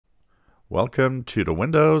Welcome to the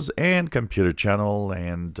Windows and Computer channel,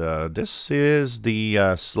 and this is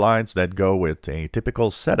the slides that go with a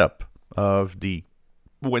typical setup of the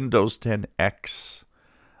Windows 10X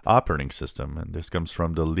operating system. And this comes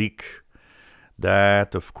from the leak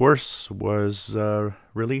that, of course, was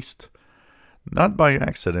released not by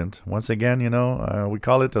accident. Once again, we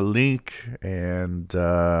call it a leak, and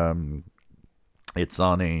it's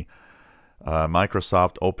on a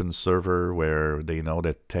Microsoft open server where they know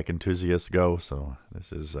that tech enthusiasts go. So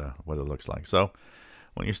this is what it looks like. So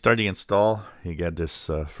when you start the install, you get this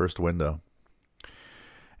first window,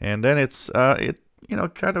 and then it's kind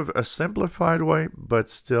of a simplified way, but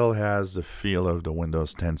still has the feel of the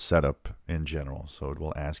Windows 10 setup in general. So it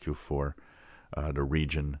will ask you for the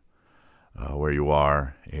region where you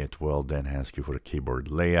are. It will then ask you for the keyboard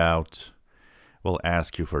layout. Will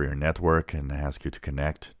ask you for your network and ask you to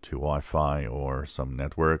connect to Wi-Fi or some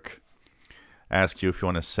network. Ask you if you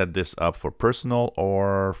want to set this up for personal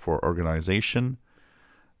or for organization.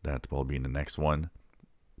 That will be in the next one.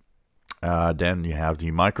 Then you have the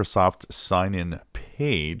Microsoft sign-in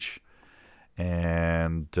page,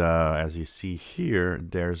 and as you see here,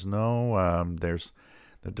 there's no there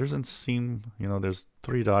doesn't seem, there's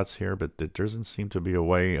three dots here, but there doesn't seem to be a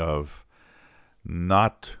way of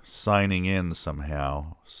not signing in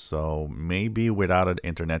somehow. So maybe without an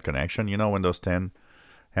internet connection. Windows 10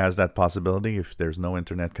 has that possibility. If there's no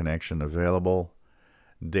internet connection available,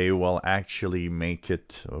 they will actually make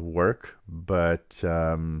it work. But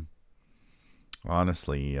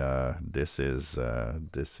honestly, this is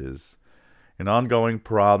an ongoing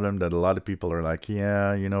problem that a lot of people are like,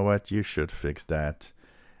 yeah, you know what, you should fix that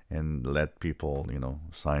and let people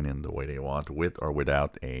sign in the way they want, with or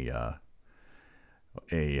without a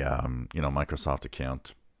Microsoft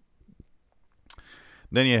account.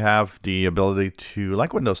 Then you have the ability to,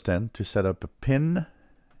 like Windows 10, to set up a PIN,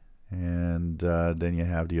 and then you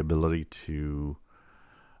have the ability to,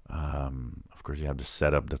 of course, you have the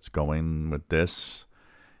setup that's going with this,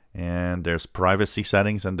 and there's privacy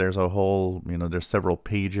settings, and there's a whole, there's several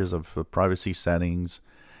pages of privacy settings,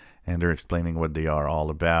 and they're explaining what they are all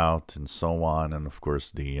about and so on, and of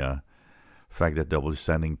course the fact that they'll be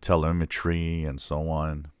sending telemetry and so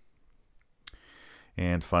on.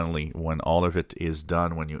 And finally, when all of it is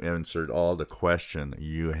done, when you answered all the question,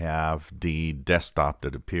 you have the desktop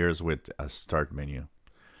that appears with a start menu.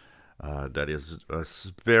 That is a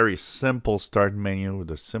very simple start menu,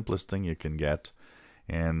 the simplest thing you can get.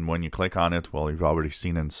 And when you click on it, well, you've already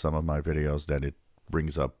seen in some of my videos that it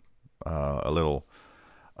brings up a little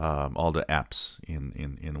all the apps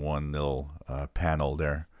in one little panel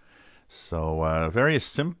there. So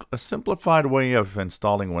a simplified way of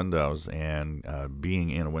installing Windows and being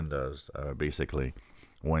in Windows, basically,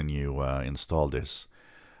 when you install this.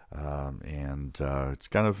 It's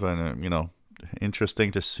kind of,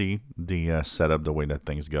 interesting to see the setup, the way that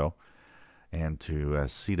things go, and to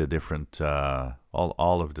see the different,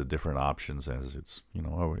 all of the different options, as it's,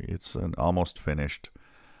 it's an almost finished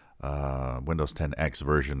Windows 10X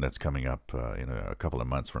version that's coming up in a couple of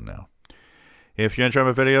months from now. If you enjoy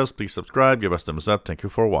my videos, please subscribe, give us a thumbs up. Thank you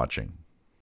for watching.